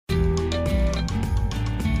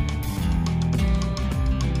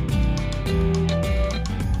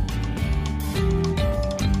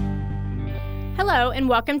Hello, and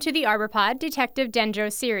welcome to the ArborPod Detective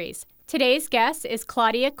Dendro series. Today's guest is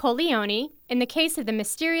Cláudia Coleoni in the case of the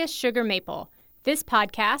mysterious sugar maple. This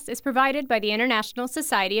podcast is provided by the International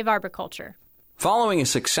Society of Arboriculture. Following a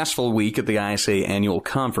successful week at the ISA annual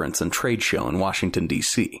conference and trade show in Washington,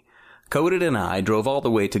 D.C., Codit and I drove all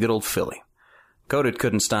the way to good old Philly. Codit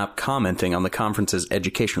couldn't stop commenting on the conference's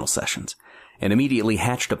educational sessions and immediately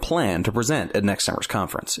hatched a plan to present at next summer's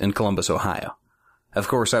conference in Columbus, Ohio. Of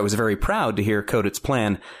course, I was very proud to hear Codit's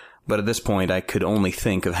plan, but at this point I could only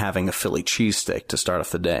think of having a Philly cheesesteak to start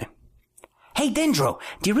off the day. Hey, Dendro,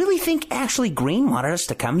 do you really think Ashley Green wanted us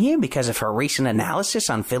to come here because of her recent analysis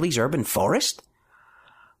on Philly's urban forest?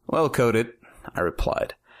 Well, Codit, I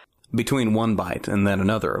replied, between one bite and then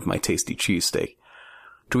another of my tasty cheesesteak.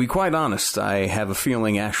 To be quite honest, I have a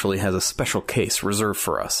feeling Ashley has a special case reserved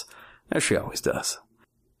for us, as she always does.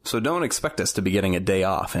 So don't expect us to be getting a day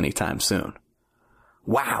off anytime soon.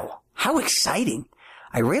 Wow, how exciting.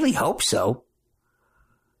 I really hope so.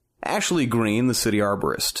 Ashley Green, the city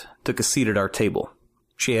arborist, took a seat at our table.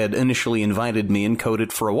 She had initially invited me and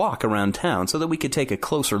Codit for a walk around town so that we could take a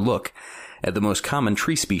closer look at the most common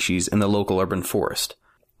tree species in the local urban forest.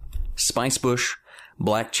 Spicebush,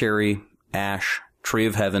 black cherry, ash, tree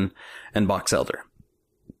of heaven, and box elder.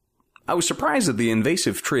 I was surprised that the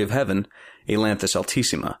invasive tree of heaven, Ailanthus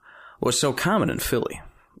altissima, was so common in Philly,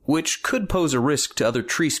 which could pose a risk to other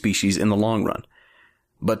tree species in the long run.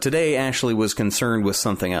 But today Ashley was concerned with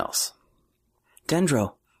something else.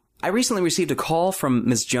 Dendro, I recently received a call from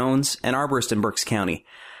Ms. Jones, an arborist in Berks County,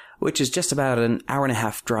 which is just about an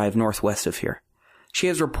hour-and-a-half drive northwest of here. She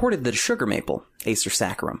has reported that a sugar maple, Acer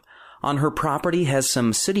saccharum, on her property has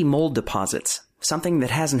some sooty mold deposits, something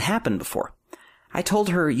that hasn't happened before. I told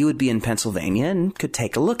her you would be in Pennsylvania and could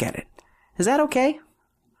take a look at it. Is that okay?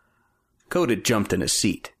 Codit jumped in his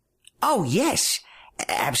seat. Oh, yes.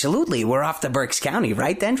 Absolutely. We're off to Berks County,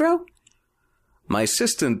 right, Dendro? My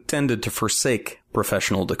assistant tended to forsake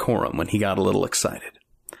professional decorum when he got a little excited.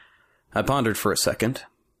 I pondered for a second.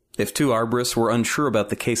 If two arborists were unsure about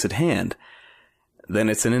the case at hand, then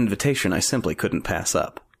it's an invitation I simply couldn't pass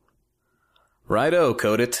up. Righto,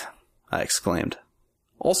 Codit, I exclaimed,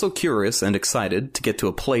 also curious and excited to get to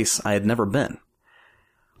a place I had never been.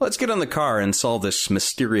 Let's get in the car and solve this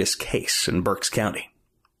mysterious case in Berks County.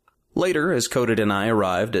 Later, as Codit and I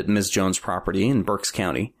arrived at Ms. Jones' property in Berks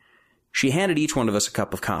County, she handed each one of us a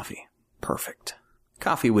cup of coffee. Perfect.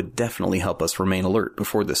 Coffee would definitely help us remain alert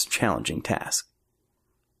before this challenging task.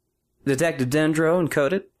 Detective Dendro and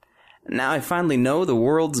Codit, now I finally know the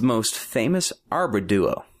world's most famous arbor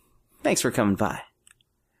duo. Thanks for coming by.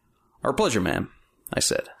 Our pleasure, ma'am, I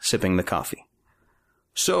said, sipping the coffee.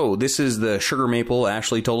 So, this is the sugar maple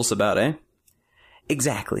Ashley told us about, eh?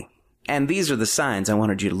 Exactly. And these are the signs I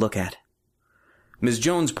wanted you to look at. Ms.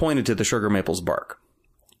 Jones pointed to the sugar maple's bark.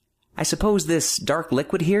 I suppose this dark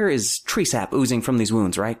liquid here is tree sap oozing from these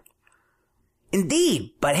wounds, right?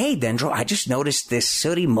 Indeed. But hey, Dendro, I just noticed this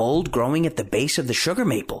sooty mold growing at the base of the sugar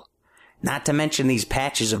maple. Not to mention these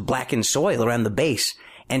patches of blackened soil around the base,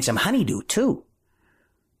 and some honeydew, too.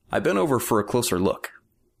 I bent over for a closer look.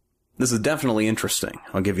 This is definitely interesting,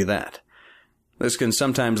 I'll give you that. This can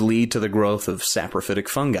sometimes lead to the growth of saprophytic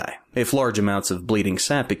fungi, if large amounts of bleeding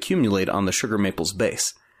sap accumulate on the sugar maple's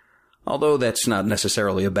base. Although that's not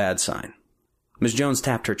necessarily a bad sign. Ms. Jones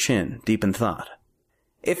tapped her chin, deep in thought.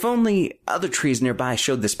 If only other trees nearby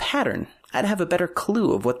showed this pattern, I'd have a better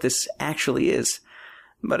clue of what this actually is.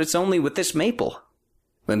 But it's only with this maple.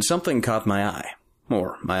 Then something caught my eye,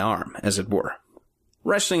 or my arm, as it were.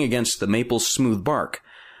 Resting against the maple's smooth bark,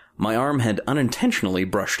 my arm had unintentionally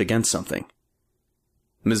brushed against something.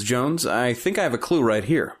 Ms. Jones, I think I have a clue right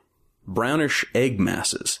here. Brownish egg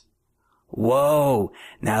masses. Whoa,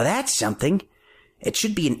 now that's something. It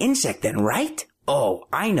should be an insect then, right? Oh,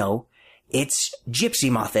 I know. It's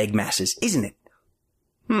gypsy moth egg masses, isn't it?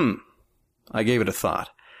 I gave it a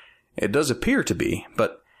thought. It does appear to be,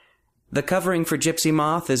 but... The covering for gypsy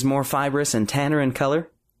moth is more fibrous and tanner in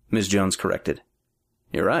color, Ms. Jones corrected.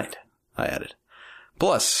 You're right, I added.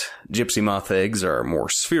 Plus, gypsy moth eggs are more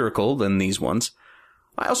spherical than these ones.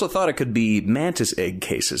 I also thought it could be mantis egg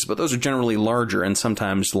cases, but those are generally larger and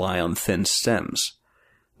sometimes lie on thin stems.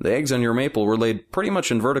 The eggs on your maple were laid pretty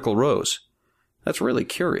much in vertical rows. That's really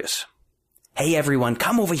curious. Hey everyone,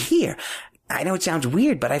 come over here. I know it sounds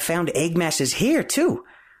weird, but I found egg masses here too.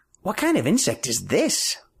 What kind of insect is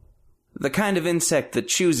this? The kind of insect that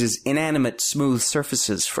chooses inanimate, smooth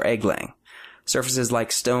surfaces for egg laying. Surfaces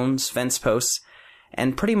like stones, fence posts,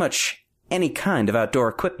 and pretty much any kind of outdoor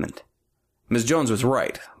equipment. Ms. Jones was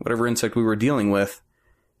right. Whatever insect we were dealing with,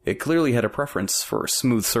 it clearly had a preference for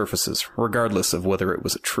smooth surfaces, regardless of whether it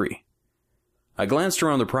was a tree. I glanced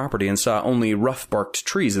around the property and saw only rough-barked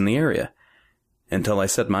trees in the area, until I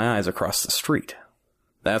set my eyes across the street.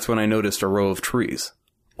 That's when I noticed a row of trees.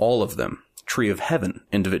 All of them Tree of Heaven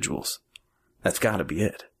individuals. That's gotta be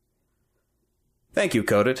it. Thank you,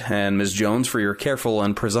 Codit, and Ms. Jones, for your careful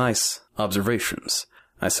and precise observations,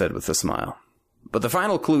 I said with a smile. But the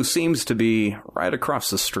final clue seems to be right across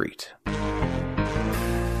the street.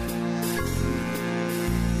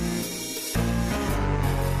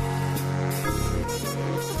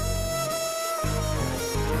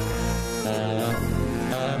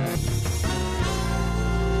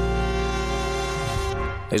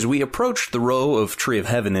 As we approached the row of Tree of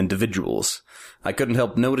Heaven individuals, I couldn't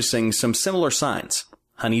help noticing some similar signs: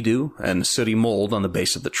 honeydew and sooty mold on the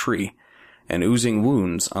base of the tree, and oozing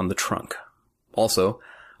wounds on the trunk. Also,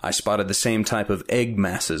 I spotted the same type of egg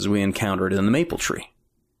masses we encountered in the maple tree.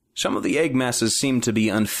 Some of the egg masses seemed to be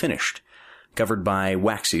unfinished, covered by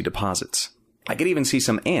waxy deposits. I could even see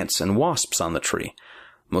some ants and wasps on the tree,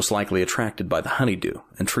 most likely attracted by the honeydew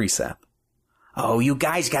and tree sap. Oh, you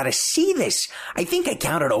guys gotta see this. I think I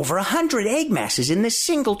counted over 100 egg masses in this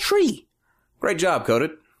single tree. Great job,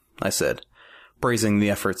 Codit, I said, praising the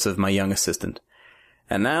efforts of my young assistant.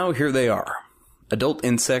 And now here they are. Adult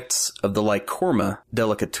insects of the Lycorma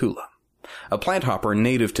delicatula, a plant hopper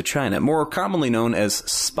native to China, more commonly known as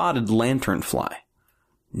spotted lanternfly.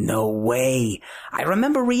 No way. I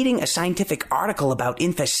remember reading a scientific article about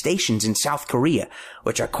infestations in South Korea,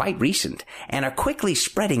 which are quite recent and are quickly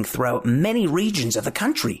spreading throughout many regions of the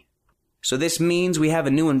country. So this means we have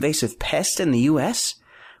a new invasive pest in the U.S.,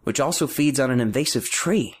 which also feeds on an invasive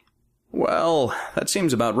tree. Well, that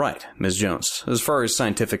seems about right, Ms. Jones, as far as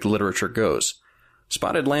scientific literature goes.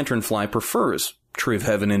 Spotted lanternfly prefers Tree of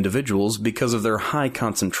Heaven individuals because of their high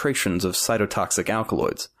concentrations of cytotoxic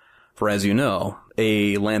alkaloids. For as you know,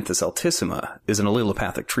 Ailanthus altissima is an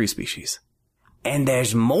allelopathic tree species. And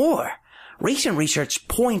there's more. Recent research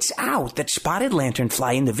points out that spotted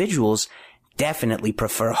lanternfly individuals definitely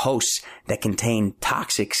prefer hosts that contain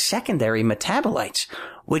toxic secondary metabolites,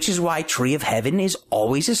 which is why Tree of Heaven is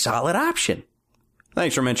always a solid option.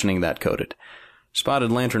 Thanks for mentioning that, Codit. Spotted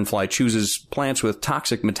lanternfly chooses plants with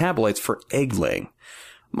toxic metabolites for egg laying,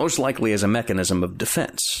 most likely as a mechanism of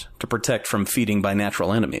defense, to protect from feeding by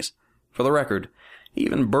natural enemies. For the record,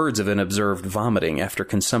 even birds have been observed vomiting after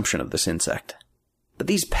consumption of this insect. But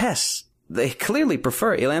these pests, they clearly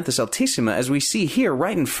prefer Ailanthus altissima, as we see here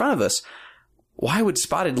right in front of us. Why would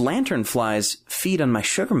spotted lanternflies feed on my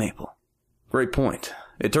sugar maple? Great point.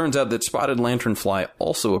 It turns out that spotted lanternfly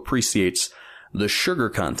also appreciates the sugar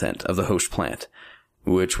content of the host plant,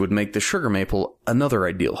 which would make the sugar maple another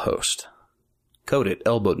ideal host. Codit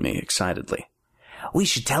elbowed me excitedly. We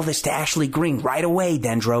should tell this to Ashley Green right away,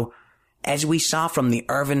 Dendro. As we saw from the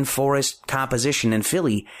Irvine Forest composition in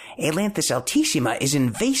Philly, Ailanthus altissima is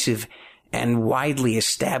invasive and widely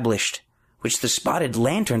established, which the spotted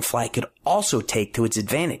lanternfly could also take to its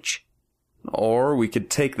advantage. Or we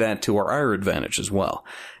could take that to our advantage as well.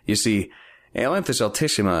 You see, Ailanthus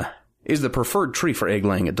altissima is the preferred tree for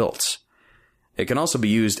egg-laying adults. It can also be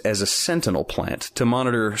used as a sentinel plant to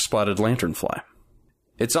monitor spotted lanternfly.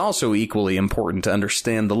 It's also equally important to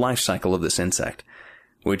understand the life cycle of this insect,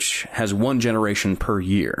 which has one generation per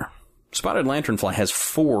year. Spotted lanternfly has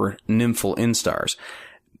 4 nymphal instars,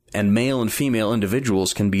 and male and female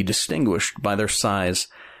individuals can be distinguished by their size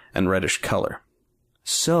and reddish color.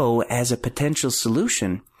 So, as a potential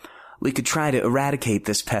solution, we could try to eradicate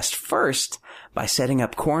this pest first by setting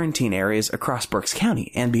up quarantine areas across Berks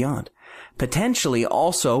County and beyond, potentially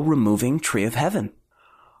also removing Tree of Heaven.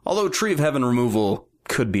 Although Tree of Heaven removal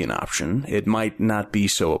could be an option, it might not be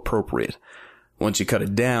so appropriate. Once you cut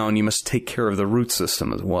it down, you must take care of the root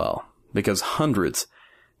system as well, because hundreds,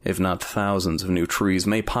 if not thousands, of new trees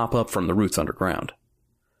may pop up from the roots underground.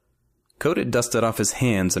 Codit dusted off his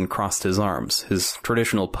hands and crossed his arms, his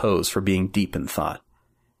traditional pose for being deep in thought.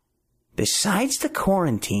 Besides the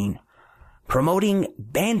quarantine, promoting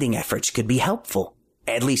banding efforts could be helpful,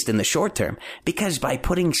 at least in the short term, because by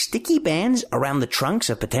putting sticky bands around the trunks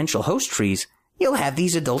of potential host trees, you'll have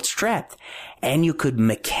these adults trapped, and you could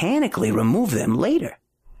mechanically remove them later.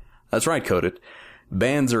 That's right, Codit.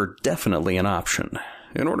 Bans are definitely an option.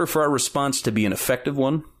 In order for our response to be an effective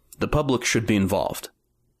one, the public should be involved.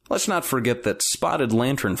 Let's not forget that spotted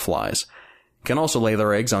lanternflies can also lay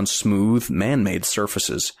their eggs on smooth, man-made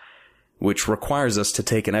surfaces, which requires us to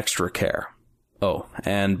take an extra care. Oh,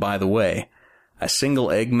 and by the way, a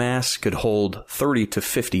single egg mass could hold 30 to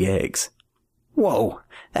 50 eggs. Whoa,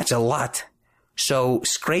 that's a lot. So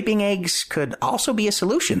scraping eggs could also be a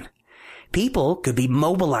solution. People could be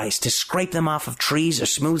mobilized to scrape them off of trees or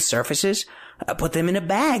smooth surfaces, Put them in a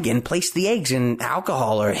bag and place the eggs in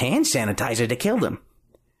alcohol or hand sanitizer to kill them.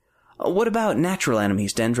 What about natural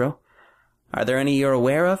enemies, Dendro? Are there any you're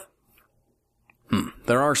aware of?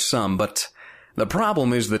 There are some, but the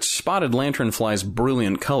problem is that spotted lanternflies'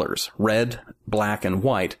 brilliant colors, red, black, and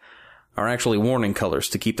white, are actually warning colors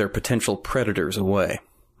to keep their potential predators away,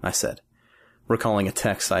 I said, recalling a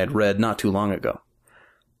text I had read not too long ago.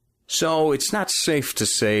 So it's not safe to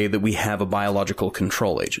say that we have a biological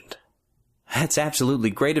control agent. That's absolutely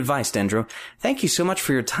great advice, Dendro. Thank you so much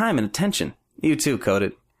for your time and attention. You too,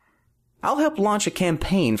 Codit. I'll help launch a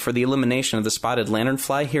campaign for the elimination of the spotted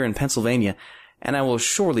lanternfly here in Pennsylvania, and I will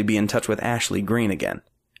surely be in touch with Ashley Green again.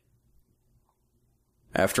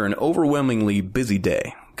 After an overwhelmingly busy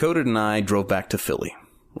day, Codit and I drove back to Philly,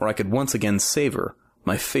 where I could once again savor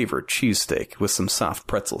my favorite cheesesteak with some soft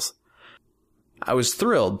pretzels. I was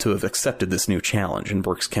thrilled to have accepted this new challenge in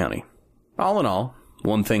Berks County. All in all,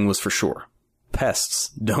 one thing was for sure. Pests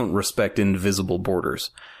don't respect invisible borders.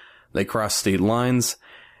 They cross state lines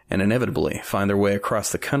and inevitably find their way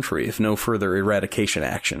across the country if no further eradication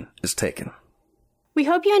action is taken. We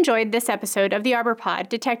hope you enjoyed this episode of the ArborPod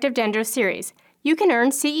Detective Dendro series. You can earn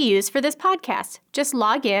CEUs for this podcast. Just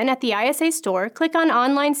log in at the ISA store, click on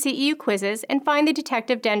Online CEU Quizzes, and find the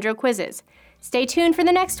Detective Dendro quizzes. Stay tuned for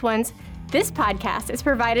the next ones. This podcast is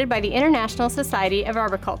provided by the International Society of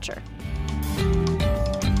Arboriculture.